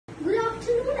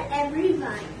afternoon,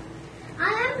 everyone.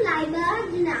 I am Laiba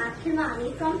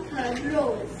Dinakirwani from 3rd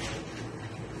Rows.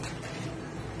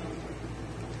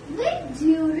 With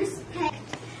due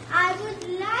respect, I would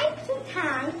like to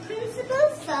thank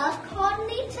Principal Sir,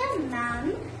 Coordinator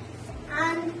Ma'am,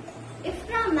 and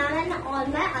Ifra Ma'am and all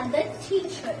my other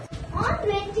teachers. On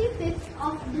 25th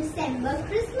of December,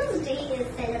 Christmas Day is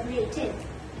celebrated.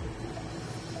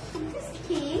 This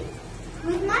cake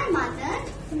with my mother.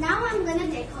 Now I'm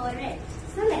gonna decorate it.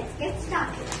 So let's get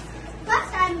started.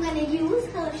 First I'm gonna use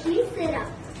Hershey syrup.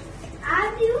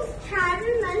 I've used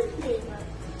caramel flavor.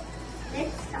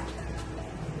 Let's start.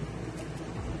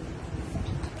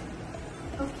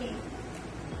 Okay.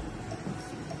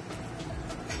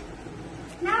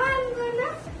 Now I'm gonna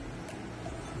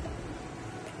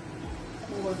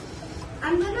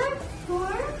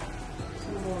pour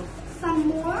some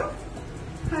more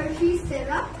Hershey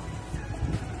syrup.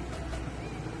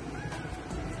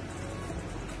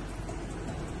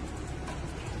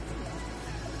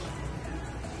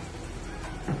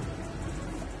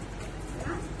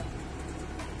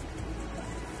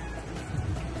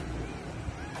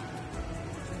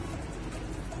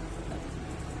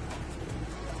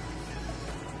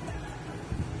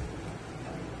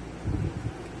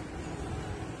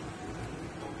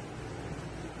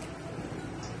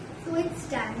 So it's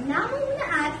done. Now I'm going to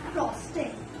add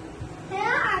frosting. Here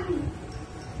I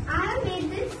have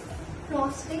made this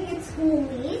frosting. It's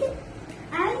homemade.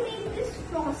 I have made this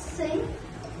frosting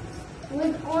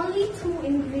with only 2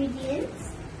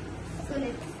 ingredients. So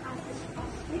let's add this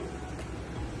frosting.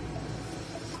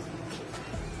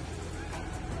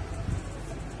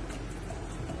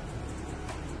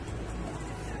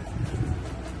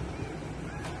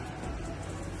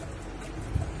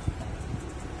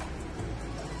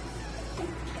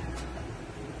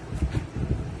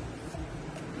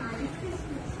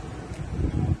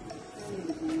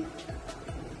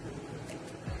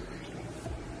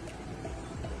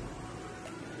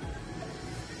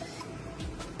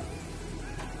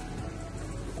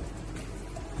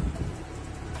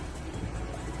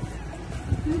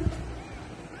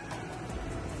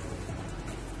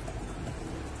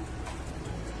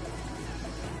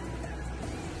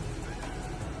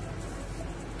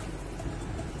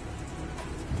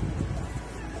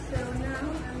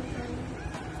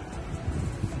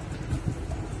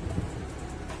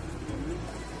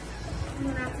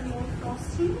 Add some more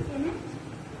frosting in it.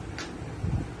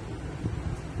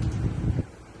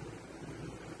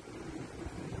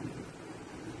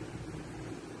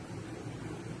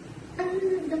 And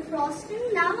the frosting,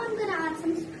 now I'm going to add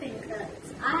some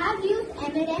sprinkles. I have used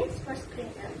M&M's for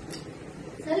sprinkles.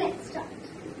 So let's start.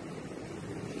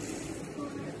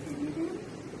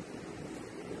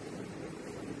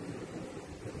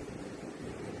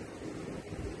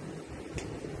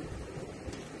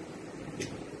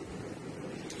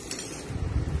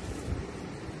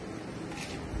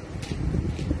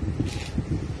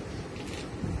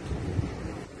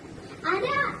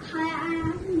 I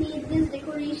have made this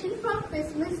decoration for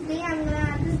Christmas Day. I'm going to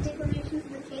add this decoration to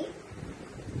the cake.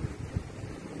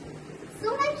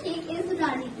 So my cake is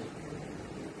ready.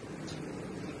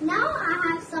 Now I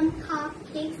have some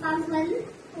cupcakes as well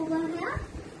over here.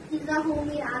 These are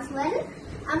homemade as well.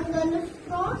 I'm going to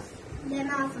frost them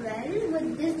as well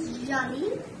with this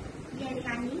jelly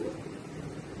candy.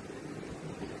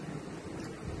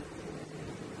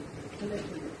 A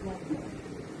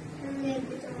little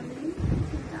bit only.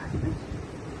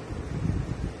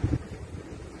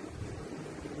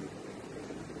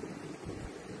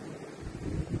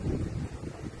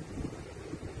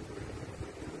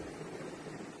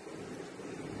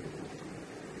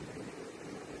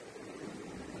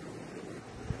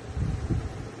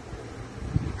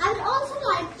 I'd also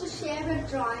like to share a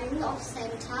drawing of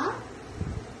Santa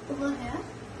over here.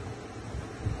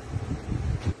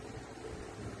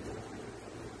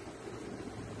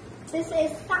 This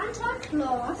is Santa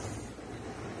Claus.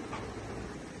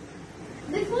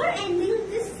 Before ending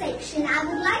this section, I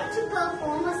would like to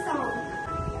perform a song.